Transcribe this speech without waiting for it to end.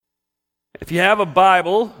If you have a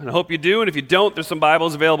Bible, and I hope you do, and if you don't, there's some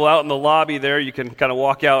Bibles available out in the lobby there. You can kind of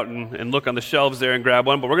walk out and look on the shelves there and grab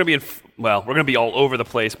one. But we're going to be all over the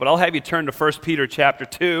place. But I'll have you turn to 1 Peter chapter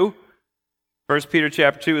 2. 1 Peter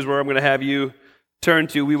chapter 2 is where I'm going to have you turn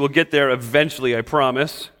to. We will get there eventually, I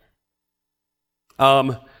promise.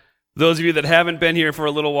 Those of you that haven't been here for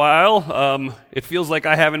a little while, it feels like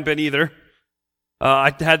I haven't been either.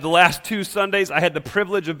 I had the last 2 Sundays, I had the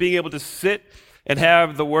privilege of being able to sit and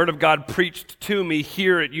have the Word of God preached to me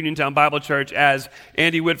here at Uniontown Bible Church as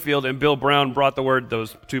Andy Whitfield and Bill Brown brought the Word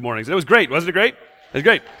those 2 mornings. It was great, wasn't it great? It was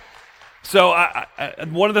great. So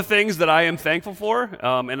one of the things that I am thankful for,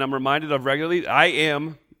 and I'm reminded of regularly,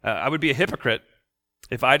 I would be a hypocrite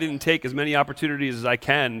if I didn't take as many opportunities as I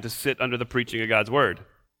can to sit under the preaching of God's Word.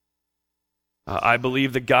 I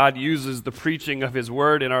believe that God uses the preaching of His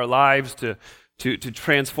Word in our lives to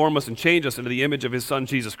transform us and change us into the image of His Son,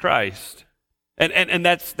 Jesus Christ. And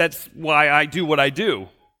that's why I do what I do.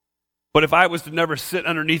 But if I was to never sit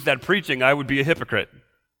underneath that preaching, I would be a hypocrite.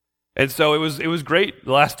 And so it was great.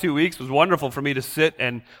 The last 2 weeks was wonderful for me to sit,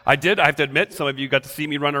 and I have to admit, some of you got to see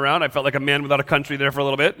me run around. I felt like a man without a country there for a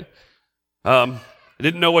little bit. I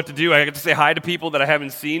didn't know what to do. I got to say hi to people that I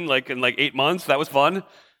haven't seen in 8 months. That was fun.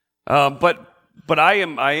 But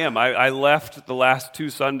I left the last 2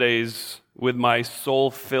 Sundays with my soul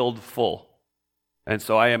filled full. And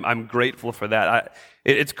so I'm grateful for that.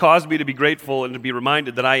 It's caused me to be grateful and to be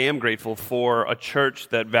reminded that I am grateful for a church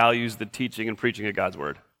that values the teaching and preaching of God's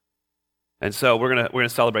Word. And so we're gonna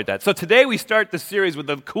celebrate that. So today we start this series with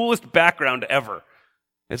the coolest background ever.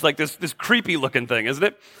 It's like this creepy looking thing, isn't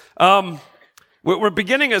it? We're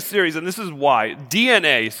beginning a series, and this is why.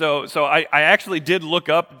 DNA. So I actually did look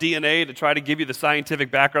up DNA to try to give you the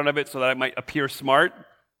scientific background of it so that I might appear smart.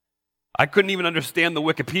 I couldn't even understand the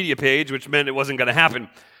Wikipedia page, which meant it wasn't going to happen.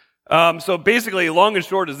 So basically, long and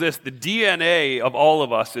short is this: the DNA of all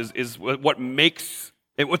of us is what makes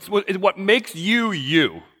you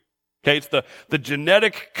you. Okay, it's the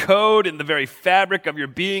genetic code in the very fabric of your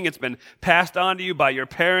being. It's been passed on to you by your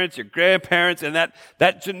parents, your grandparents, and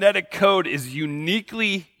that genetic code is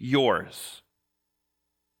uniquely yours.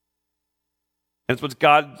 And it's what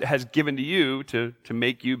God has given to you to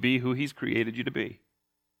make you be who He's created you to be.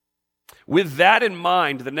 With that in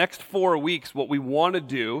mind, the next 4 weeks, what we want to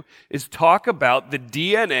do is talk about the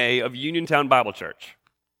DNA of Uniontown Bible Church.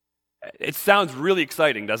 It sounds really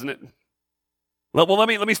exciting, doesn't it? Well,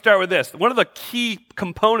 let me start with this. One of the key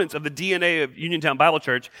components of the DNA of Uniontown Bible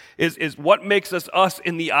Church is what makes us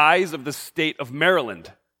in the eyes of the state of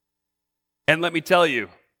Maryland. And let me tell you,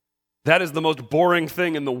 that is the most boring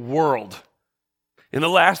thing in the world. In the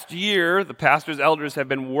last year, the pastors, elders have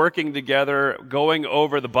been working together, going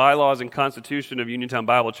over the bylaws and constitution of Uniontown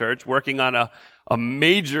Bible Church, working on a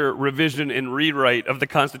major revision and rewrite of the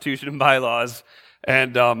constitution and bylaws,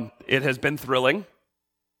 and it has been thrilling.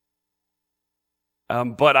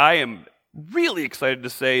 But I am really excited to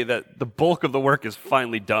say that the bulk of the work is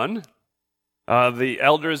finally done. The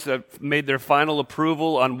elders have made their final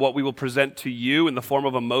approval on what we will present to you in the form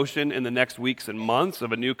of a motion in the next weeks and months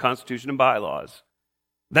of a new constitution and bylaws.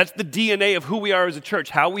 That's the DNA of who we are as a church,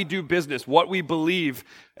 how we do business, what we believe,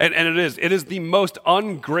 and it is the most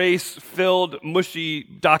ungrace-filled, mushy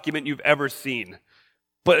document you've ever seen.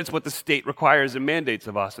 But it's what the state requires and mandates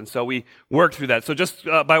of us, and so we work through that. So just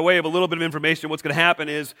by way of a little bit of information, what's going to happen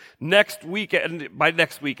is by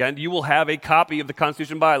next weekend, you will have a copy of the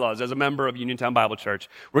Constitution and Bylaws as a member of Uniontown Bible Church.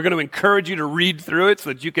 We're going to encourage you to read through it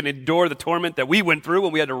so that you can endure the torment that we went through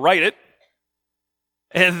when we had to write it.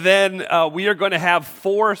 And then we are going to have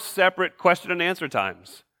 4 separate question and answer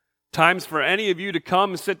times. Times for any of you to come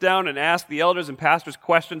and sit down and ask the elders and pastors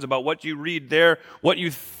questions about what you read there, what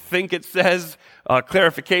you think it says,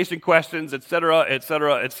 clarification questions, etc.,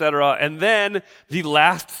 etc., etc. And then the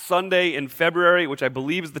last Sunday in February, which I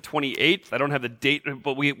believe is the 28th. I don't have the date,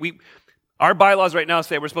 but our bylaws right now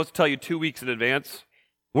say we're supposed to tell you 2 weeks in advance.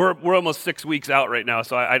 We're almost 6 weeks out right now,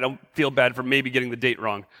 so I don't feel bad for maybe getting the date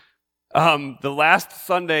wrong. The last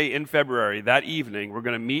Sunday in February, that evening, we're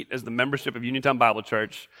going to meet as the membership of Uniontown Bible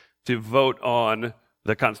Church to vote on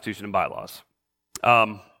the Constitution and Bylaws.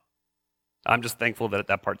 I'm just thankful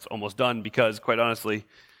that part's almost done because, quite honestly,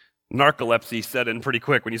 narcolepsy set in pretty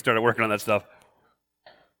quick when you started working on that stuff.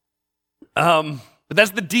 But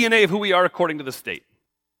that's the DNA of who we are according to the state.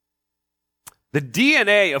 The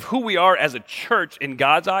DNA of who we are as a church in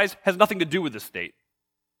God's eyes has nothing to do with the state.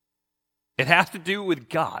 It has to do with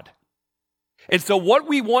God. And so what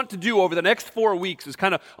we want to do over the next 4 weeks is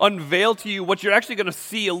kind of unveil to you what you're actually going to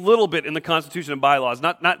see a little bit in the Constitution and bylaws.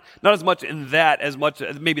 Not as much in that as much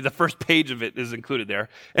as maybe the first page of it is included there.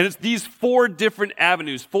 And it's these 4 different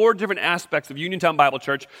avenues, 4 different aspects of Uniontown Bible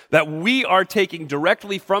Church that we are taking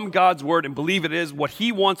directly from God's Word and believe it is what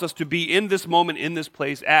He wants us to be in this moment, in this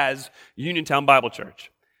place as Uniontown Bible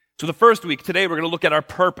Church. So the first week, today, we're going to look at our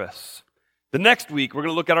purpose. The next week, we're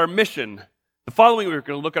going to look at our mission. The following week, we're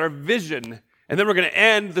going to look at our vision. And then we're going to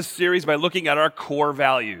end the series by looking at our core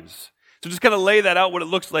values. So just kind of lay that out, what it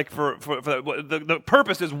looks like for the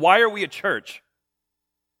purpose is, why are we a church?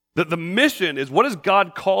 The mission is, what has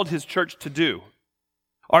God called His church to do?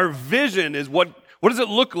 Our vision is, what does it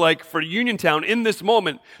look like for Uniontown in this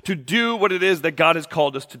moment to do what it is that God has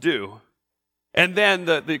called us to do? And then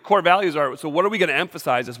the core values are, so what are we going to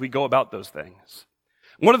emphasize as we go about those things?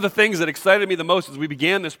 One of the things that excited me the most as we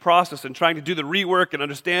began this process and trying to do the rework and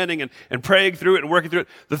understanding and praying through it and working through it,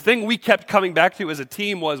 the thing we kept coming back to as a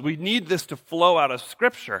team was, we need this to flow out of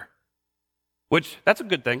Scripture, which that's a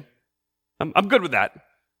good thing. I'm good with that.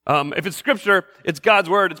 If it's Scripture, it's God's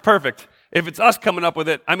Word, it's perfect. If it's us coming up with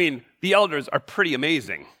it, I mean, the elders are pretty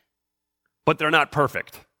amazing, but they're not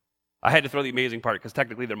perfect. I had to throw the amazing part because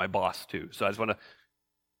technically they're my boss too. So I just want to,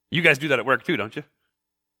 you guys do that at work too, don't you?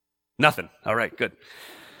 Nothing. All right, good.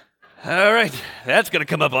 All right, that's going to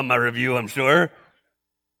come up on my review, I'm sure.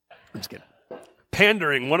 I'm just kidding.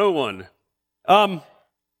 Pandering 101.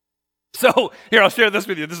 So here, I'll share this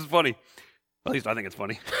with you. This is funny. At least I think it's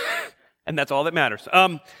funny. And that's all that matters.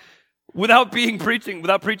 Without preaching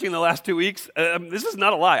the last 2 weeks, this is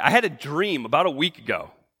not a lie. I had a dream about a week ago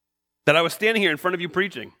that I was standing here in front of you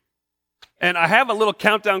preaching. And I have a little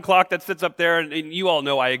countdown clock that sits up there, and you all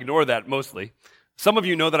know I ignore that mostly. Some of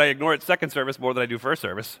you know that I ignore it second service more than I do first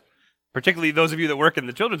service, particularly those of you that work in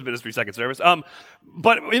the children's ministry second service.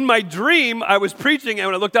 But in my dream, I was preaching, and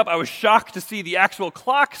when I looked up, I was shocked to see the actual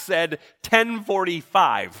clock said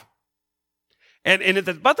 10:45. And at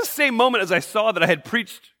about the same moment as I saw that I had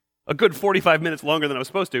preached a good 45 minutes longer than I was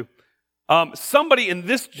supposed to, somebody in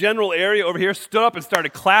this general area over here stood up and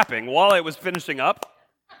started clapping while I was finishing up.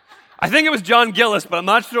 I think it was John Gillis, but I'm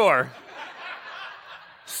not sure.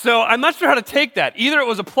 So I'm not sure how to take that. Either it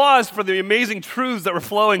was applause for the amazing truths that were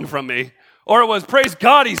flowing from me, or it was, praise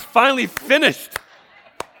God, he's finally finished.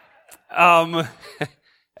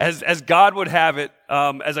 As God would have it,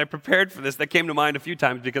 as I prepared for this, that came to mind a few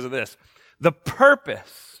times because of this. The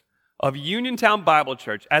purpose of Uniontown Bible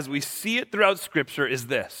Church, as we see it throughout Scripture, is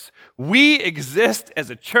this. We exist as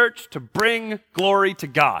a church to bring glory to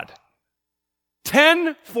God.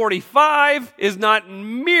 10:45 is not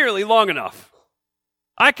merely long enough.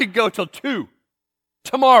 I could go till 2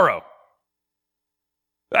 tomorrow.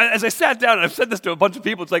 As I sat down, and I've said this to a bunch of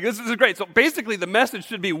people, it's like, this is great. So basically the message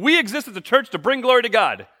should be, we exist as a church to bring glory to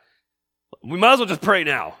God. We might as well just pray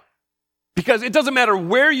now. Because it doesn't matter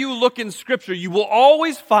where you look in Scripture, you will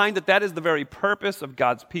always find that that is the very purpose of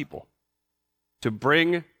God's people, to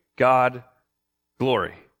bring God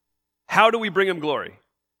glory. How do we bring Him glory?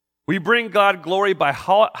 We bring God glory by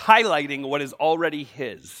highlighting what is already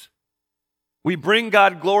His. We bring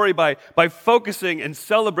God glory by focusing and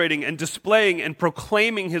celebrating and displaying and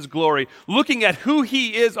proclaiming His glory, looking at who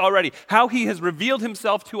He is already, how He has revealed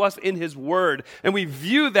Himself to us in His Word. And we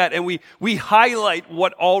view that and we highlight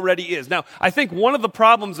what already is. Now, I think one of the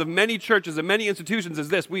problems of many churches and many institutions is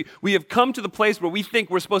this. We have come to the place where we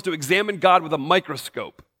think we're supposed to examine God with a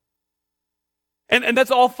microscope. And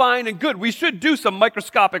that's all fine and good. We should do some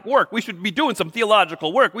microscopic work. We should be doing some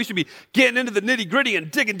theological work. We should be getting into the nitty-gritty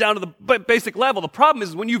and digging down to the basic level. The problem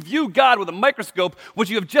is when you view God with a microscope, what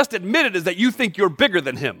you have just admitted is that you think you're bigger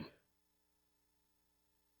than Him.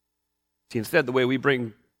 See, instead, the way we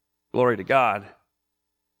bring glory to God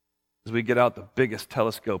is we get out the biggest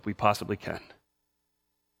telescope we possibly can.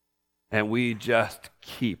 And we just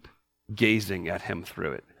keep gazing at Him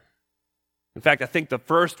through it. In fact, I think the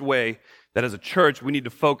first way that as a church we need to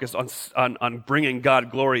focus on bringing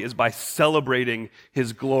God glory is by celebrating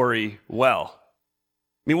His glory well.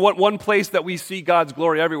 I mean, one place that we see God's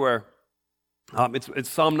glory everywhere, it's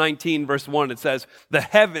Psalm 19, verse 1. It says, "The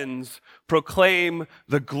heavens proclaim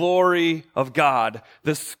the glory of God.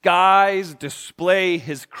 The skies display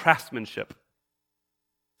His craftsmanship."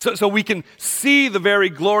 So we can see the very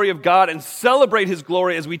glory of God and celebrate His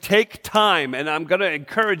glory as we take time. And I'm going to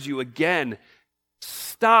encourage you again,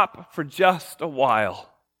 stop for just a while.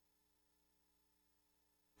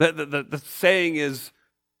 The saying is,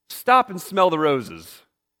 stop and smell the roses.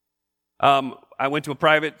 I went to a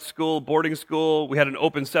private school, boarding school. We had an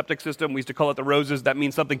open septic system. We used to call it the roses. That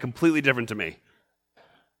means something completely different to me.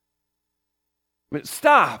 I mean,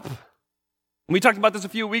 stop We talked about this a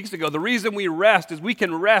few weeks ago. The reason we rest is we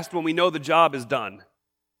can rest when we know the job is done.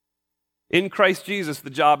 In Christ Jesus, the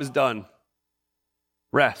job is done.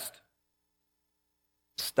 Rest.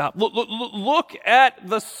 Stop. Look at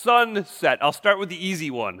the sunset. I'll start with the easy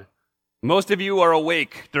one. Most of you are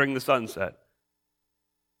awake during the sunset.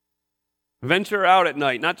 Venture out at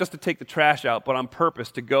night, not just to take the trash out, but on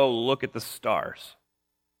purpose to go look at the stars.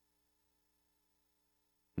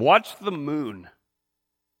 Watch the moon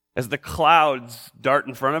as the clouds dart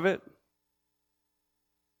in front of it.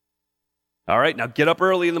 All right, now get up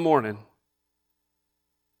early in the morning.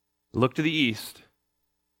 Look to the east.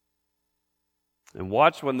 And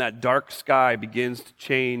watch when that dark sky begins to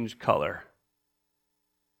change color.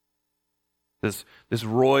 This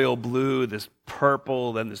royal blue, this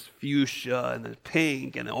purple, then this fuchsia, and the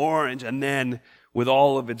pink, and the orange, and then with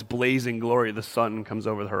all of its blazing glory, the sun comes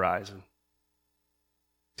over the horizon.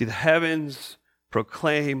 See, the heavens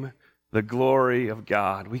proclaim the glory of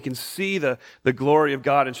God. We can see the glory of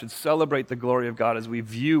God and should celebrate the glory of God as we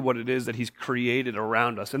view what it is that He's created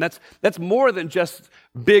around us. And that's more than just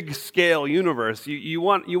big scale universe. You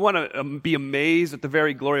want to be amazed at the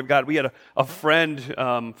very glory of God. We had a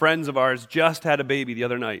friend, friends of ours just had a baby the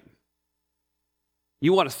other night.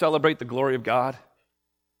 You want to celebrate the glory of God?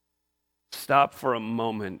 Stop for a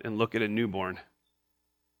moment and look at a newborn.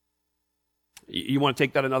 You want to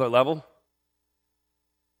take that another level?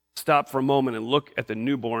 Stop for a moment and look at the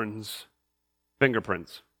newborn's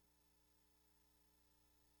fingerprints.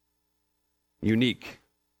 Unique,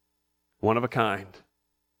 one of a kind,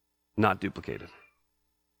 not duplicated.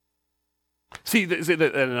 See,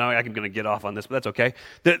 and I'm going to get off on this, but that's okay.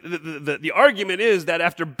 The argument is that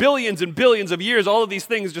after billions and billions of years, all of these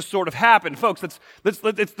things just sort of happen. Folks, it's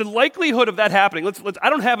the likelihood of that happening. I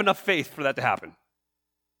don't have enough faith for that to happen.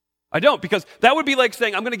 I don't, because that would be like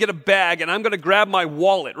saying, I'm going to get a bag and I'm going to grab my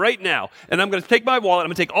wallet right now. And I'm going to take my wallet, I'm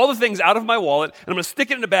going to take all the things out of my wallet, and I'm going to stick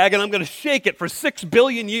it in a bag, and I'm going to shake it for 6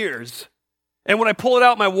 billion years. And when I pull it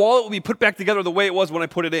out, my wallet will be put back together the way it was when I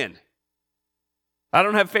put it in. I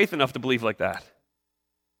don't have faith enough to believe like that.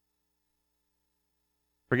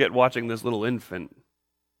 Forget watching this little infant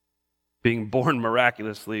being born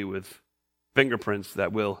miraculously with fingerprints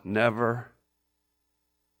that will never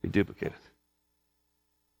be duplicated.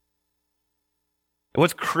 And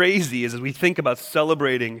what's crazy is as we think about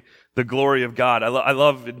celebrating the glory of God, I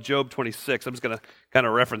love in Job 26, I'm just going to kind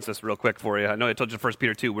of reference this real quick for you. I know I told you 1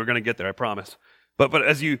 Peter 2, we're going to get there, I promise. But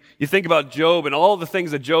as you think about Job and all of the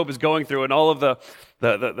things that Job is going through and all of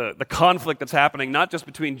the conflict that's happening, not just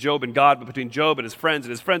between Job and God, but between Job and his friends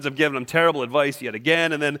have given him terrible advice yet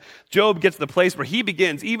again. And then Job gets to the place where he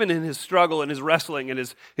begins, even in his struggle and his wrestling and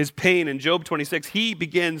his pain in Job 26, he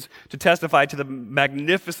begins to testify to the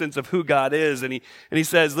magnificence of who God is. And he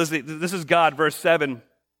says, listen, this is God, verse 7.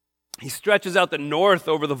 He stretches out the north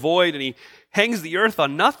over the void and he hangs the earth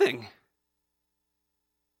on nothing.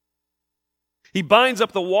 He binds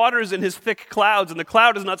up the waters in his thick clouds, and the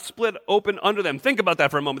cloud is not split open under them. Think about that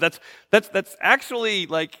for a moment. That's actually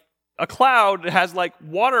like a cloud that has like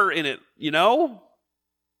water in it, you know?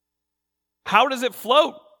 How does it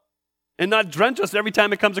float and not drench us every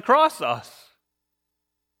time it comes across us?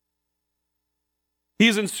 He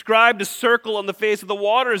has inscribed a circle on the face of the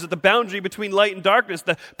waters at the boundary between light and darkness.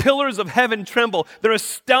 The pillars of heaven tremble. They're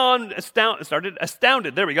astounded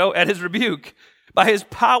at his rebuke. By his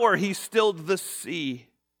power, he stilled the sea.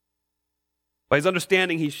 By his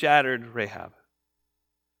understanding, he shattered Rahab.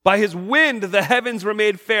 By his wind, the heavens were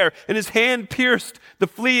made fair, and his hand pierced the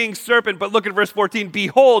fleeing serpent. But look at verse 14.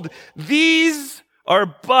 Behold, these are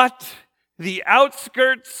but the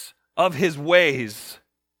outskirts of his ways.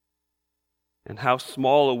 And how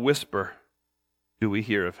small a whisper do we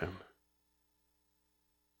hear of him?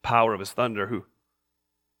 Power of his thunder,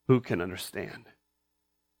 who can understand?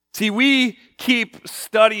 See, we keep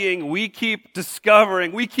studying, we keep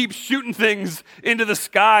discovering, we keep shooting things into the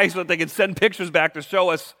sky so that they can send pictures back to show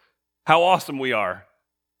us how awesome we are.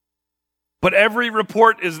 But every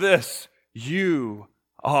report is this: you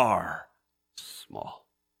are small.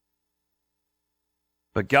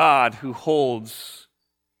 But God, who holds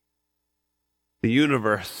the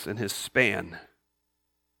universe in his span,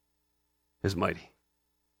 is mighty.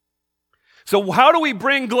 So how do we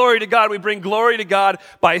bring glory to God? We bring glory to God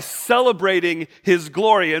by celebrating his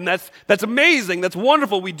glory. And that's amazing. That's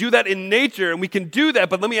wonderful. We do that in nature, and we can do that.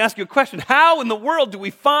 But let me ask you a question. How in the world do we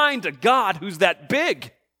find a God who's that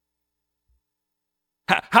big?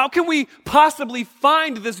 How can we possibly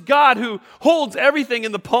find this God who holds everything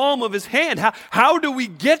in the palm of his hand? How do we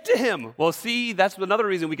get to him? Well, see, that's another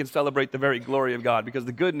reason we can celebrate the very glory of God, because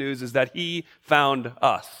the good news is that he found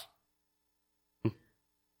us.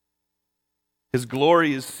 His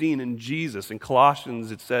glory is seen in Jesus. In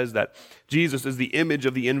Colossians, it says that Jesus is the image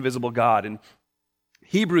of the invisible God. In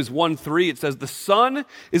Hebrews 1:3, it says, the Son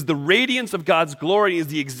is the radiance of God's glory, is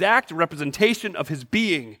the exact representation of his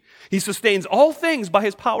being. He sustains all things by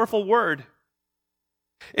his powerful word.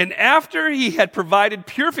 And after he had provided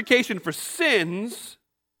purification for sins,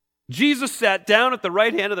 Jesus sat down at the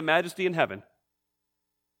right hand of the Majesty in heaven.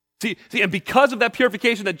 See, and because of that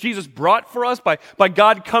purification that Jesus brought for us by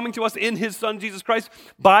God coming to us in his Son, Jesus Christ,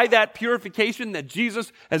 by that purification that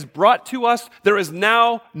Jesus has brought to us, there is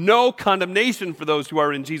now no condemnation for those who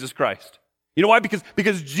are in Jesus Christ. You know why?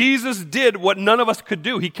 Because Jesus did what none of us could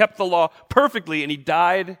do. He kept the law perfectly, and he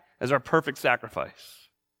died as our perfect sacrifice.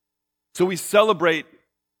 So we celebrate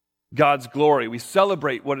God's glory. We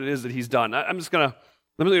celebrate what it is that he's done. Let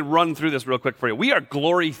me run through this real quick for you. We are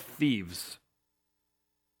glory thieves.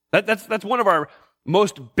 That's one of our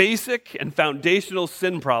most basic and foundational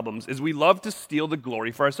sin problems, is we love to steal the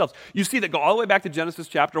glory for ourselves. You see that go all the way back to Genesis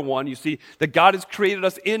chapter 1. You see that God has created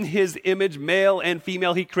us in his image, male and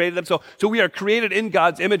female. He created them. So we are created in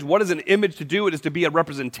God's image. What is an image to do? It is to be a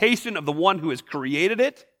representation of the one who has created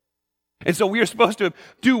it. And so we are supposed to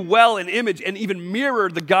do well in image and even mirror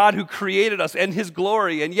the God who created us and his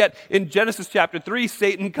glory. And yet in Genesis chapter 3,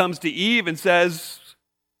 Satan comes to Eve and says,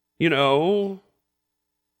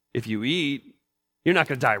 if you eat, you're not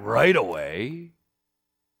going to die right away.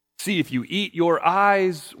 See, if you eat, your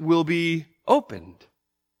eyes will be opened,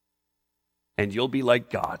 and you'll be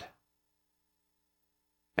like God.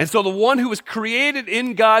 And so the one who was created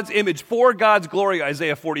in God's image for God's glory,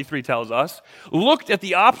 Isaiah 43 tells us, looked at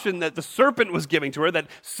the option that the serpent was giving to her, that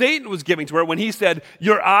Satan was giving to her when he said,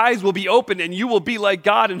 your eyes will be opened and you will be like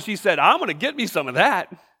God. And she said, I'm going to get me some of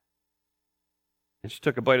that. And she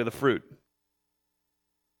took a bite of the fruit,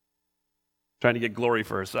 trying to get glory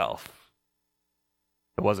for herself.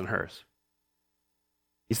 It wasn't hers.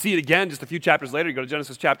 You see it again just a few chapters later. You go to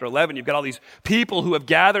Genesis chapter 11. You've got all these people who have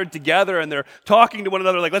gathered together, and they're talking to one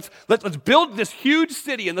another like, let's build this huge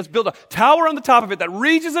city, and let's build a tower on the top of it that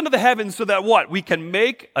reaches into the heavens so that what? We can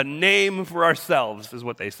make a name for ourselves, is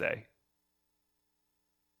what they say.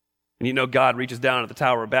 And God reaches down at the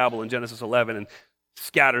Tower of Babel in Genesis 11 and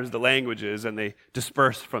scatters the languages, and they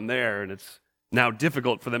disperse from there, and it's now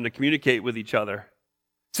difficult for them to communicate with each other.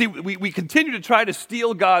 See, we continue to try to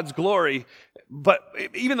steal God's glory, but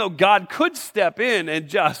even though God could step in and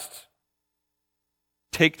just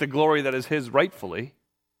take the glory that is his rightfully,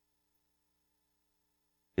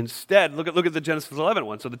 instead, look at the Genesis 11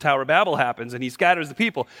 one. So the Tower of Babel happens, and he scatters the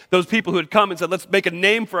people. Those people who had come and said, let's make a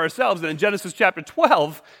name for ourselves. And in Genesis chapter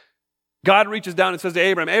 12, God reaches down and says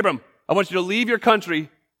to Abram, I want you to leave your country.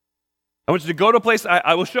 I want you to go to a place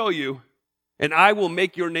I will show you, and I will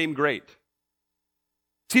make your name great.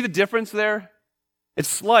 See the difference there? It's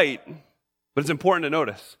slight, but it's important to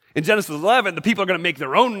notice. In Genesis 11, the people are going to make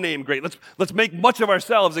their own name great. Let's make much of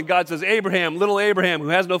ourselves. And God says, Abraham, little Abraham, who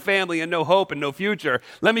has no family and no hope and no future,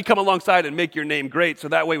 let me come alongside and make your name great. So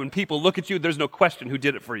that way when people look at you, there's no question who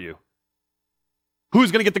did it for you. Who's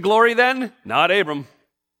going to get the glory then? Not Abram,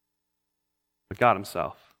 but God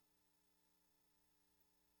himself.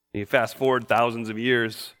 And you fast forward thousands of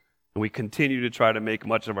years, and we continue to try to make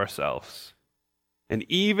much of ourselves. And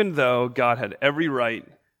even though God had every right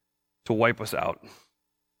to wipe us out,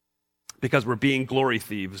 because we're being glory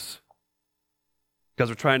thieves, because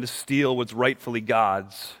we're trying to steal what's rightfully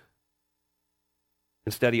God's,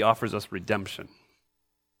 instead he offers us redemption.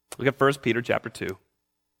 Look at 1 Peter chapter 2.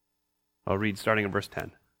 I'll read starting in verse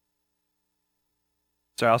 10.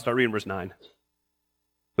 Sorry, I'll start reading verse 9.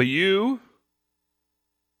 But you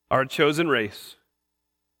are a chosen race,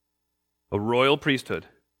 a royal priesthood,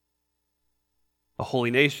 a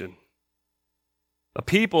holy nation, a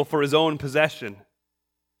people for his own possession,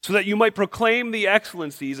 so that you might proclaim the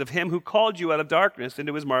excellencies of him who called you out of darkness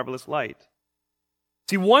into his marvelous light.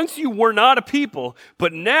 See, once you were not a people,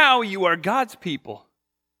 but now you are God's people.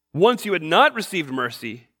 Once you had not received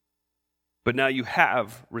mercy, but now you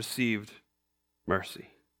have received mercy.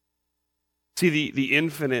 See, the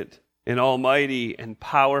infinite and almighty and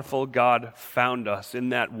powerful God found us in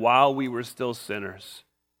that while we were still sinners,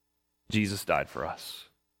 Jesus died for us.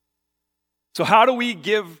 So how do we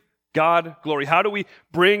give God glory? How do we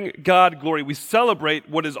bring God glory? We celebrate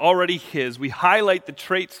what is already his. We highlight the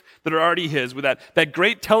traits that are already his with that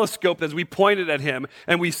great telescope as we pointed at him,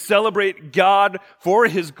 and we celebrate God for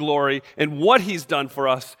his glory and what he's done for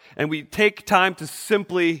us, and we take time to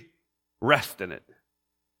simply rest in it,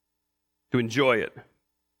 to enjoy it,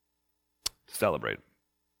 to celebrate.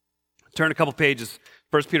 Turn a couple pages,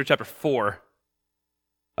 1 Peter chapter 4.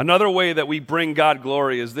 Another way that we bring God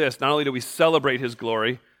glory is this. Not only do we celebrate his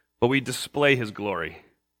glory, but we display his glory.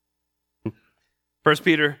 1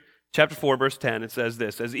 Peter chapter 4, verse 10, it says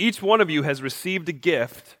this, "As each one of you has received a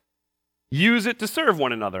gift, use it to serve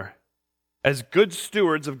one another as good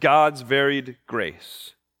stewards of God's varied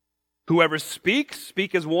grace. Whoever speaks,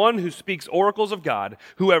 speak as one who speaks oracles of God.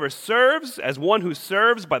 Whoever serves, as one who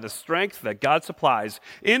serves by the strength that God supplies,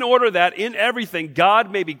 in order that in everything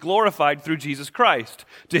God may be glorified through Jesus Christ.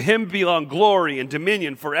 To him belong glory and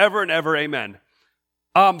dominion forever and ever. Amen."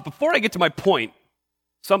 Before I get to my point,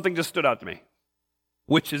 something just stood out to me,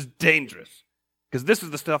 which is dangerous, because this is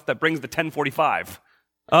the stuff that brings the 1045.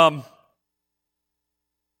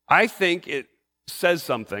 I think it says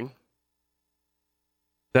something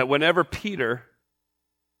that whenever Peter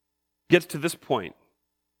gets to this point,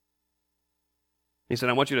 he said,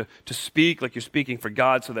 I want you to speak like you're speaking for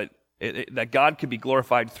God so that that God could be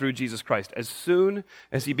glorified through Jesus Christ. As soon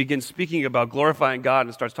as he begins speaking about glorifying God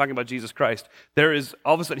and starts talking about Jesus Christ, there is,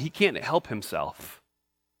 all of a sudden, he can't help himself.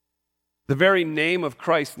 The very name of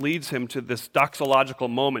Christ leads him to this doxological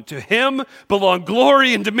moment. To him belong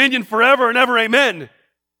glory and dominion forever and ever. Amen.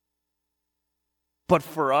 But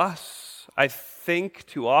for us, I think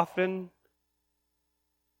too often,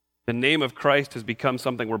 the name of Christ has become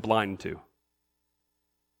something we're blind to.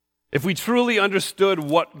 If we truly understood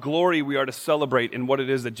what glory we are to celebrate in what it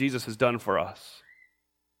is that Jesus has done for us,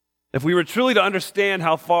 if we were truly to understand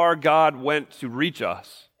how far God went to reach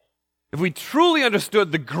us, if we truly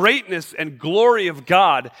understood the greatness and glory of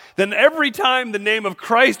God, then every time the name of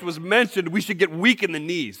Christ was mentioned, we should get weak in the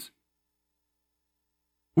knees.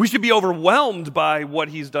 We should be overwhelmed by what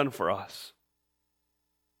he's done for us.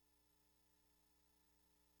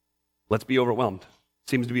 Let's be overwhelmed.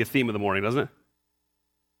 Seems to be a theme of the morning, doesn't it?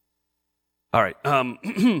 All right.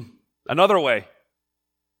 Another way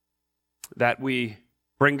that we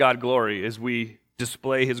bring God glory is we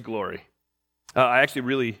display his glory. I actually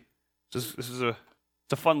really, this is a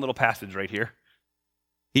fun little passage right here.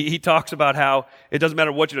 He talks about how it doesn't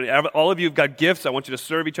matter what you're doing. All of you have got gifts. I want you to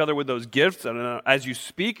serve each other with those gifts. And as you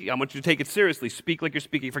speak, I want you to take it seriously. Speak like you're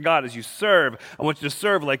speaking for God. As you serve, I want you to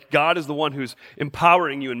serve like God is the one who's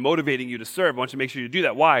empowering you and motivating you to serve. I want you to make sure you do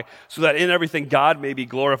that. Why? So that in everything God may be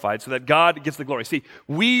glorified, so that God gets the glory. See,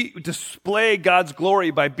 we display God's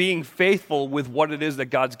glory by being faithful with what it is that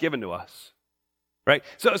God's given to us. Right?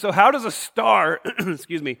 So how does a star,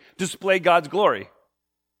 display God's glory?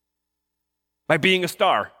 By being a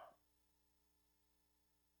star.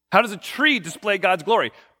 How does a tree display God's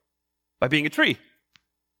glory? By being a tree.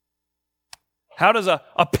 How does a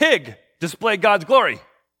pig display God's glory?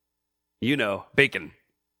 You know, bacon.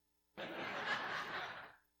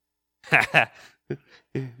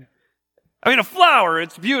 I mean, a flower,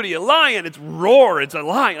 it's beauty. A lion, it's roar. It's a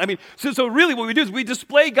lion. I mean, so really what we do is we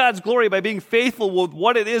display God's glory by being faithful with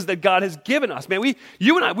what it is that God has given us. Man,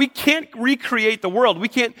 you and I, we can't recreate the world. We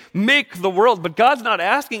can't make the world, but God's not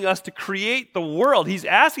asking us to create the world. He's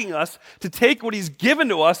asking us to take what he's given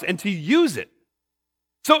to us and to use it.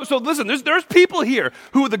 So listen, there's people here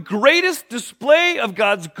who the greatest display of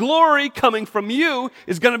God's glory coming from you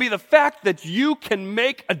is going to be the fact that you can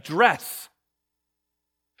make a dress.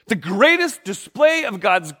 The greatest display of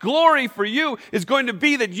God's glory for you is going to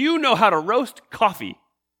be that you know how to roast coffee.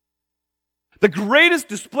 The greatest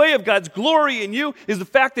display of God's glory in you is the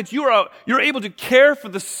fact that you're able to care for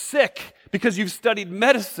the sick because you've studied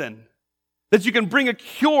medicine. That you can bring a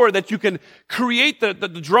cure, that you can create the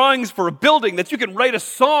drawings for a building, that you can write a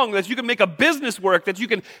song, that you can make a business work, that you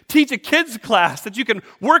can teach a kids class, that you can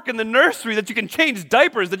work in the nursery, that you can change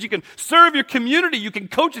diapers, that you can serve your community, you can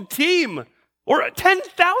coach a team. Or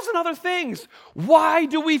 10,000 other things. Why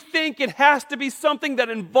do we think it has to be something that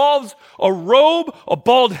involves a robe, a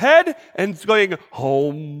bald head, and going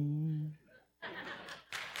home?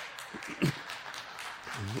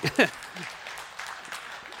 Okay,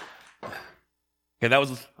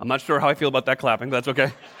 I'm not sure how I feel about that clapping, but that's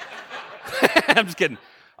okay. I'm just kidding.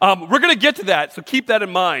 We're going to get to that, so keep that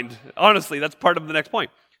in mind. Honestly, that's part of the next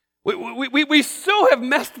point. We so have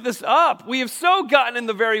messed this up. We have so gotten in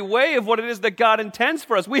the very way of what it is that God intends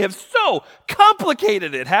for us. We have so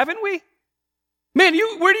complicated it, haven't we? Man,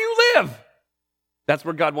 where do you live? That's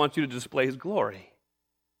where God wants you to display his glory.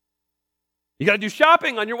 You got to do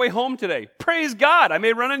shopping on your way home today. Praise God. I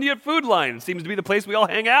may run into you at Food Line. It seems to be the place we all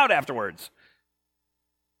hang out afterwards.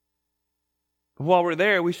 But while we're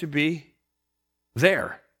there, we should be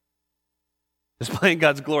there. Displaying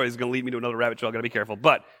God's glory is going to lead me to another rabbit trail. I've got to be careful.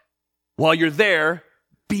 But while you're there,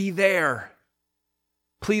 be there.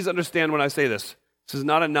 Please understand when I say this. This is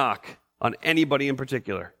not a knock on anybody in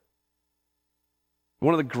particular.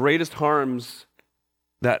 One of the greatest harms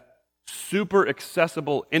that super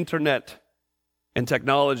accessible internet and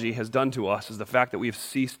technology has done to us is the fact that we have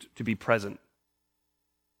ceased to be present.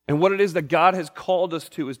 And what it is that God has called us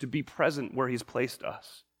to is to be present where He's placed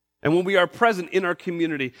us. And when we are present in our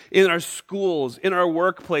community, in our schools, in our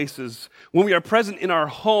workplaces, when we are present in our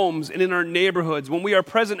homes and in our neighborhoods, when we are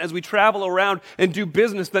present as we travel around and do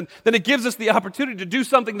business, then it gives us the opportunity to do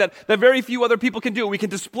something that very few other people can do. We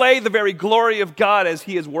can display the very glory of God as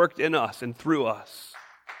He has worked in us and through us.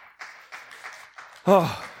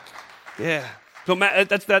 Oh, yeah. So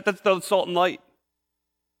that's the salt and light.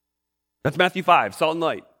 That's Matthew 5, salt and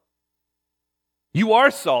light. You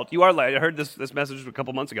are salt, you are light. I heard this message a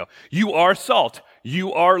couple months ago. You are salt,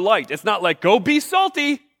 you are light. It's not like, go be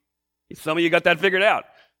salty. Some of you got that figured out.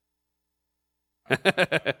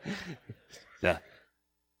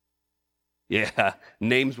 Yeah,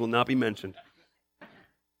 names will not be mentioned.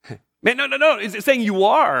 Man, no. It's saying you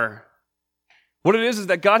are. What it is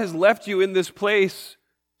that God has left you in this place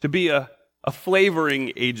to be a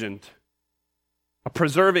flavoring agent, a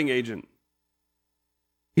preserving agent.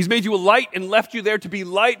 He's made you a light and left you there to be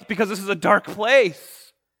light because this is a dark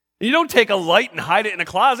place. And you don't take a light and hide it in a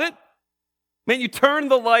closet. Man, you turn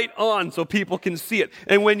the light on so people can see it.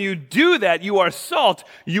 And when you do that, you are salt,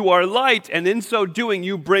 you are light, and in so doing,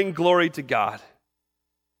 you bring glory to God.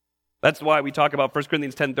 That's why we talk about 1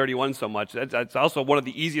 Corinthians 10:31 so much. That's also one of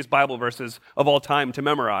the easiest Bible verses of all time to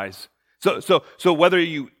memorize. So whether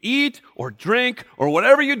you eat or drink or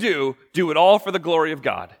whatever you do it all for the glory of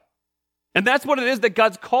God. And that's what it is that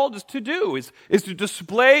God's called us to do, is to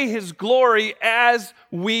display His glory as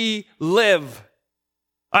we live.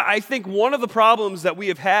 I think one of the problems that we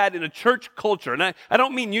have had in a church culture, and I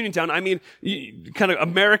don't mean Uniontown, I mean kind of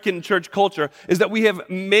American church culture, is that we have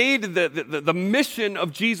made the mission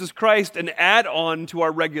of Jesus Christ an add-on to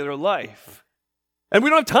our regular life. And we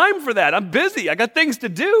don't have time for that. I'm busy. I got things to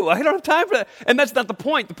do. I don't have time for that. And that's not the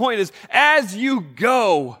point. The point is, as you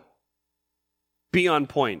go, be on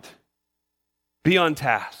point. Be on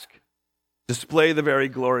task. Display the very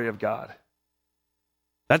glory of God.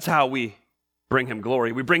 That's how we bring Him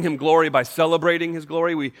glory. We bring Him glory by celebrating His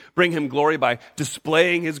glory. We bring Him glory by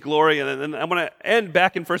displaying His glory. And then I'm going to end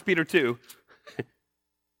back in 1 Peter 2.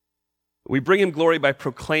 We bring Him glory by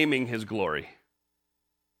proclaiming His glory.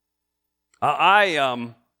 I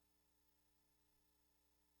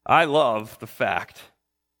love the fact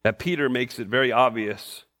that Peter makes it very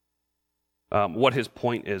obvious what his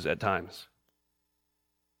point is at times.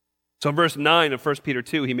 So in verse 9 of 1 Peter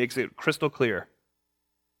 2, he makes it crystal clear.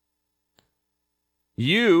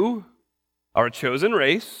 You are a chosen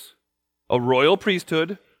race, a royal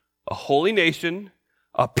priesthood, a holy nation,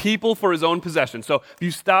 a people for His own possession. So if you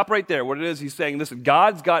stop right there, what it is, he's saying, listen,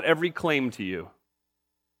 God's got every claim to you.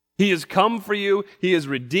 He has come for you. He has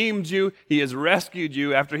redeemed you. He has rescued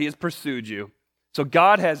you after He has pursued you. So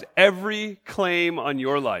God has every claim on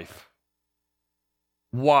your life.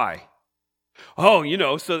 Why? Oh,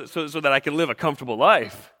 so that I can live a comfortable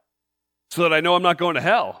life. So that I know I'm not going to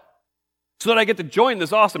hell. So that I get to join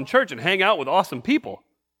this awesome church and hang out with awesome people.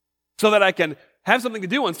 So that I can have something to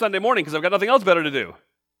do on Sunday morning because I've got nothing else better to do.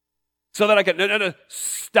 So that I can, no,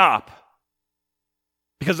 stop.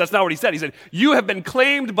 Because that's not what he said. He said, you have been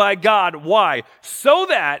claimed by God. Why? So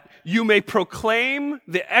that you may proclaim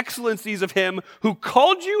the excellencies of Him who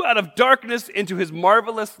called you out of darkness into His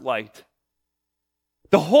marvelous light.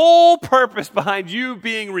 The whole purpose behind you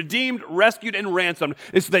being redeemed, rescued, and ransomed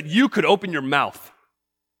is so that you could open your mouth.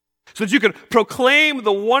 So that you could proclaim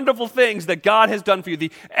the wonderful things that God has done for you,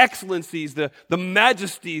 the excellencies, the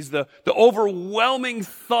majesties, the overwhelming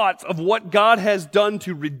thoughts of what God has done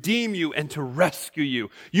to redeem you and to rescue you.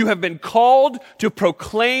 You have been called to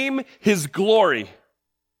proclaim His glory.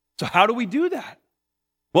 So how do we do that?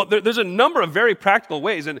 Well, there's a number of very practical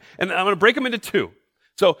ways, and I'm going to break them into two.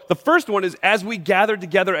 So the first one is as we gather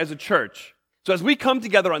together as a church. So as we come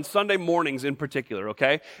together on Sunday mornings in particular,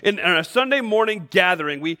 okay? In a Sunday morning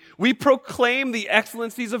gathering, we proclaim the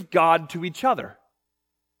excellencies of God to each other.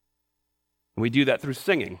 And we do that through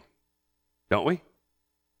singing, don't we?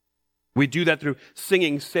 We do that through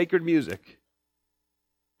singing sacred music.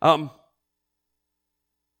 This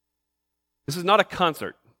is not a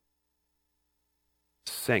concert.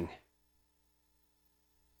 Sing.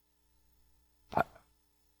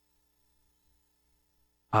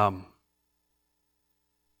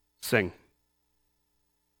 Sing.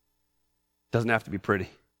 Doesn't have to be pretty. It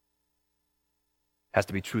has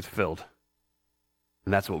to be truth-filled.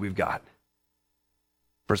 And that's what we've got.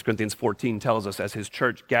 1 Corinthians 14 tells us as His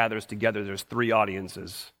church gathers together, there's three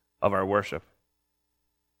audiences of our worship.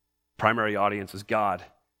 Primary audience is God.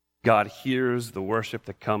 God hears the worship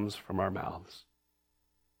that comes from our mouths.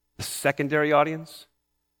 The secondary audience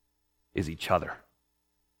is each other.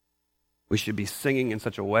 We should be singing in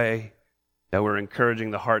such a way that we're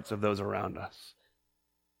encouraging the hearts of those around us.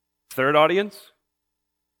 Third audience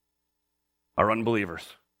are unbelievers.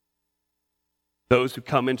 Those who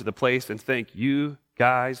come into the place and think, you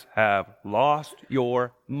guys have lost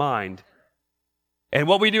your mind. And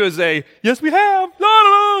what we do is say, yes, we have. La,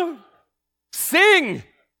 la, la. Sing.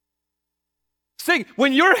 Sing.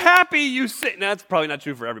 When you're happy, you sing. Now, that's probably not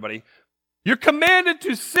true for everybody. You're commanded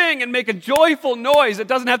to sing and make a joyful noise. It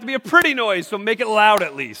doesn't have to be a pretty noise, so make it loud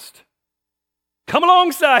at least. Come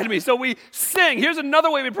alongside me. So we sing. Here's another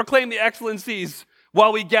way we proclaim the excellencies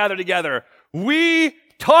while we gather together. We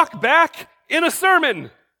talk back in a sermon.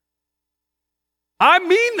 I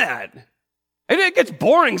mean that. And it gets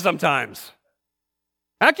boring sometimes.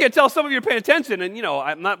 I can't tell some of you are paying attention, and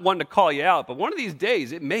I'm not one to call you out, but one of these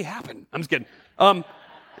days it may happen. I'm just kidding.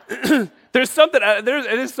 There's something,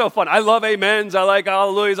 it is so fun. I love amens. I like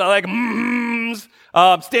hallelujahs. I like mms.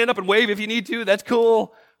 Stand up and wave if you need to. That's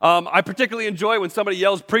cool. I particularly enjoy when somebody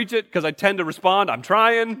yells, preach it, because I tend to respond, I'm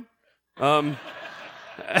trying. But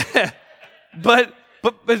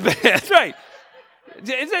that's right.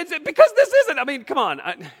 It's because this isn't, come on.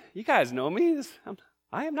 You guys know me.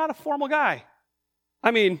 I am not a formal guy. I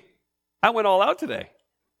went all out today.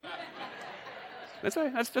 That's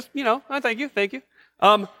right. That's just, thank you.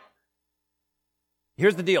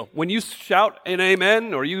 Here's the deal. When you shout an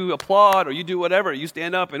amen, or you applaud, or you do whatever, you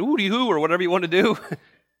stand up and hooty-hoo, or whatever you want to do,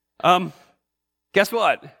 guess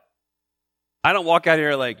what? I don't walk out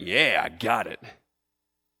here like, yeah, I got it.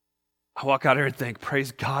 I walk out here and think,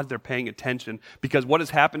 praise God, they're paying attention, because what has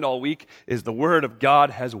happened all week is the word of God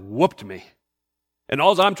has whooped me. And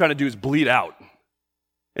all I'm trying to do is bleed out.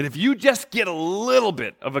 And if you just get a little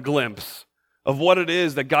bit of a glimpse of what it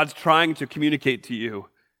is that God's trying to communicate to you,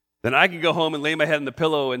 then I can go home and lay my head on the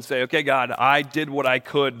pillow and say, okay, God, I did what I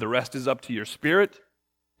could. The rest is up to your spirit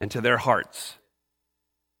and to their hearts.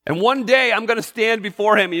 And one day I'm going to stand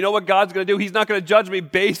before him. You know what God's going to do? He's not going to judge me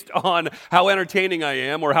based on how entertaining I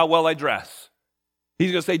am or how well I dress.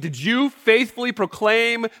 He's going to say, did you faithfully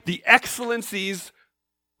proclaim the excellencies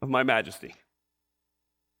of my majesty?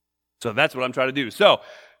 So that's what I'm trying to do. So,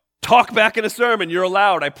 talk back in a sermon. You're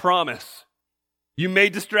allowed, I promise. You may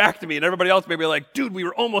distract me, and everybody else may be like, dude, we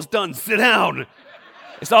were almost done. Sit down.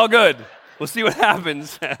 It's all good. We'll see what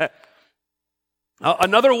happens.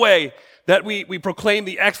 Another way that we proclaim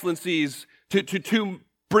the excellencies to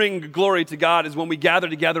bring glory to God is when we gather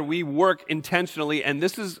together, we work intentionally. And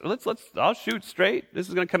this is, I'll shoot straight. This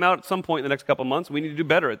is going to come out at some point in the next couple of months. We need to do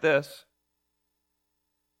better at this.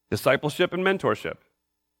 Discipleship and mentorship.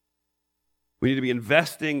 We need to be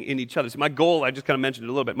investing in each other. So my goal, I just kind of mentioned it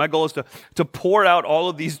a little bit, my goal is to pour out all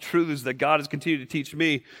of these truths that God has continued to teach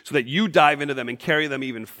me so that you dive into them and carry them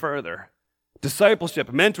even further. Discipleship,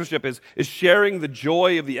 mentorship is sharing the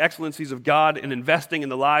joy of the excellencies of God and investing in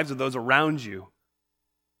the lives of those around you.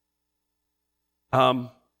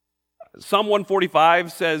 Psalm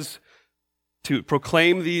 145 says to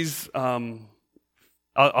proclaim these, I'll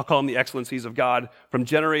call them the excellencies of God, from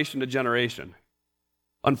generation to generation.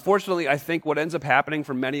 Unfortunately, I think what ends up happening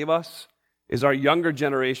for many of us is our younger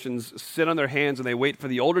generations sit on their hands and they wait for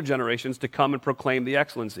the older generations to come and proclaim the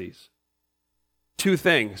excellencies. Two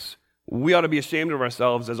things. We ought to be ashamed of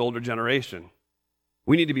ourselves as older generation.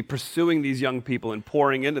 We need to be pursuing these young people and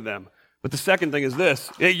pouring into them. But the second thing is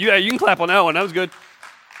this. Yeah, you can clap on that one. That was good.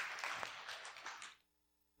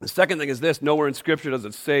 The second thing is this. Nowhere in Scripture does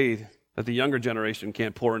it say that the younger generation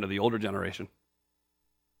can't pour into the older generation.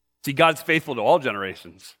 See, God's faithful to all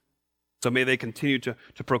generations, so may they continue to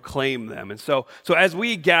proclaim them. And so as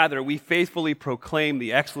we gather, we faithfully proclaim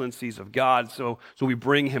the excellencies of God, so we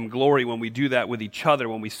bring him glory when we do that with each other,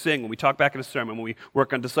 when we sing, when we talk back in a sermon, when we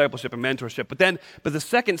work on discipleship and mentorship. But the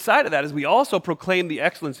second side of that is we also proclaim the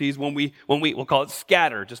excellencies when we'll call it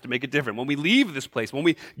scatter, just to make it different. When we leave this place, when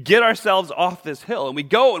we get ourselves off this hill, and we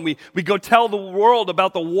go tell the world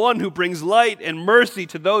about the one who brings light and mercy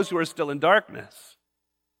to those who are still in darkness.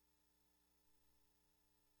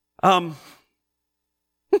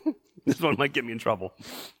 This one might get me in trouble.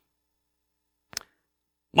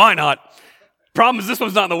 Why not? Problem is, this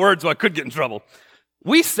one's not in the Word, so I could get in trouble.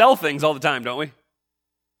 We sell things all the time, don't we?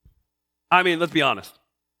 Let's be honest.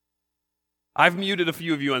 I've muted a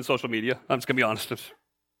few of you on social media. I'm just going to be honest.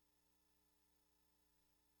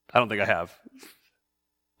 I don't think I have.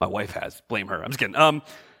 My wife has. Blame her. I'm just kidding.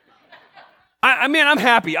 I'm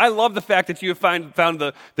happy. I love the fact that you have found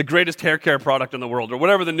the greatest hair care product in the world, or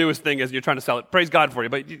whatever the newest thing is, and you're trying to sell it. Praise God for you.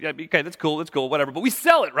 But okay, that's cool, whatever. But we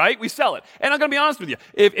sell it, right? We sell it. And I'm going to be honest with you.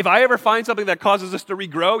 If I ever find something that causes us to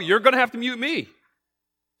regrow, you're going to have to mute me.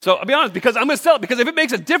 So I'll be honest, because I'm going to sell it, because if it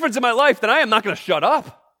makes a difference in my life, then I am not going to shut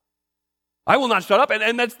up. I will not shut up,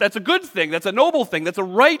 and that's a good thing. That's a noble thing. That's a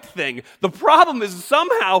right thing. The problem is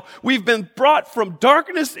somehow we've been brought from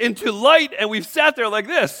darkness into light, and we've sat there like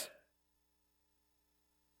this.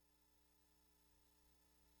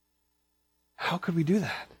 How could we do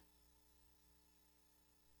that?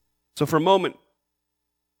 So for a moment,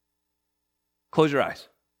 close your eyes.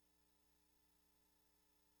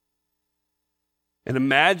 And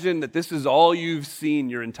imagine that this is all you've seen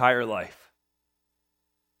your entire life.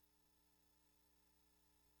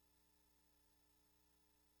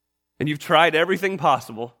 And you've tried everything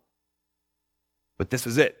possible, but this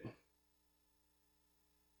is it.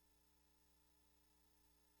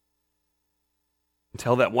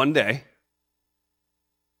 Until that one day,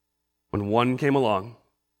 when one came along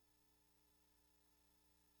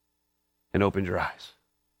and opened your eyes.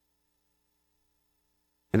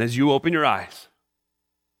 And as you open your eyes,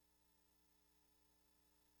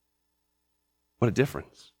 what a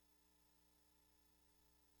difference.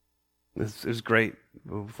 This is great.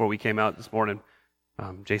 Before we came out this morning,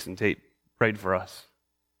 Jason Tate prayed for us,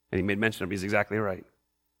 and he made mention of it. He's exactly right.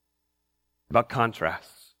 About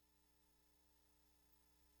contrasts.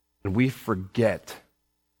 And we forget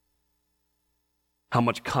how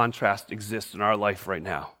much contrast exists in our life right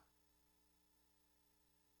now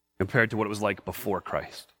compared to what it was like before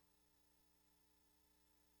Christ.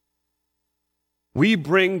 We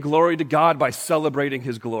bring glory to God by celebrating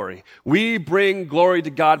His glory. We bring glory to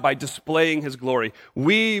God by displaying His glory.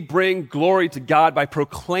 We bring glory to God by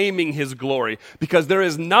proclaiming His glory, because there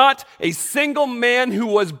is not a single man who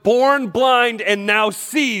was born blind and now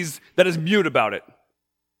sees that is mute about it.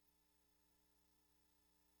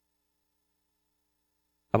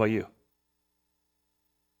 How about you?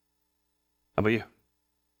 How about you?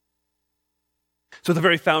 So the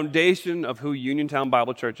very foundation of who Uniontown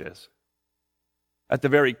Bible Church is, at the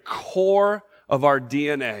very core of our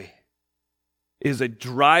DNA, is a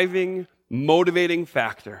driving, motivating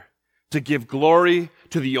factor to give glory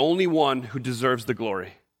to the only one who deserves the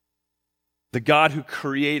glory. The God who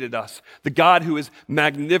created us, the God who is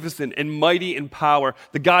magnificent and mighty in power,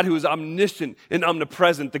 the God who is omniscient and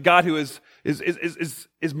omnipresent, the God who is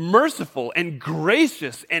merciful and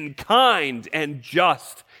gracious and kind and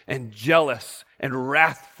just and jealous and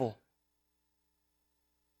wrathful.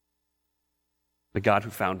 The God who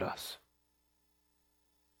found us.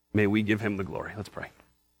 May we give Him the glory. Let's pray.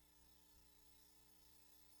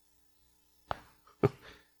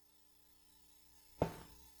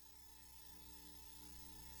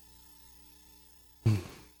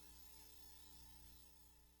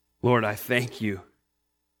 Lord, I thank You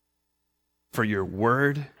for Your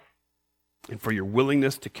word and for Your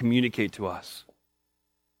willingness to communicate to us.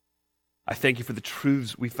 I thank You for the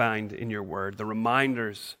truths we find in Your word, the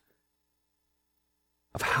reminders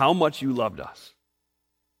of how much You loved us.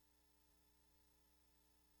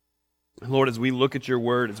 And Lord, as we look at Your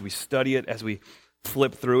word, as we study it, as we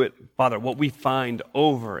flip through it, Father, what we find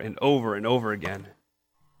over and over and over again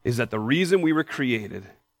is that the reason we were created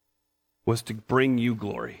was to bring You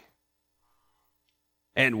glory.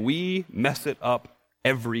 And we mess it up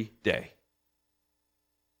every day.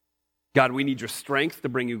 God, we need Your strength to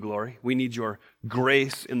bring You glory. We need Your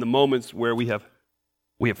grace in the moments where we have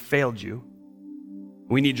failed You.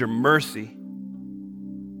 We need Your mercy.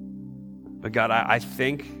 But God, I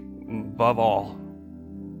think above all,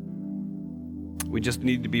 we just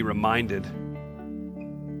need to be reminded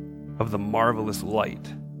of the marvelous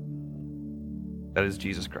light that is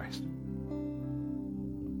Jesus Christ.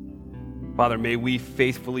 Father, may we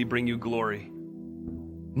faithfully bring You glory,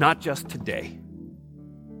 not just today.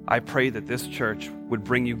 I pray that this church would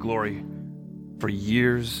bring You glory for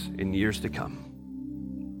years and years to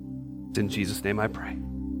come. It's in Jesus' name I pray.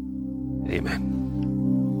 Amen.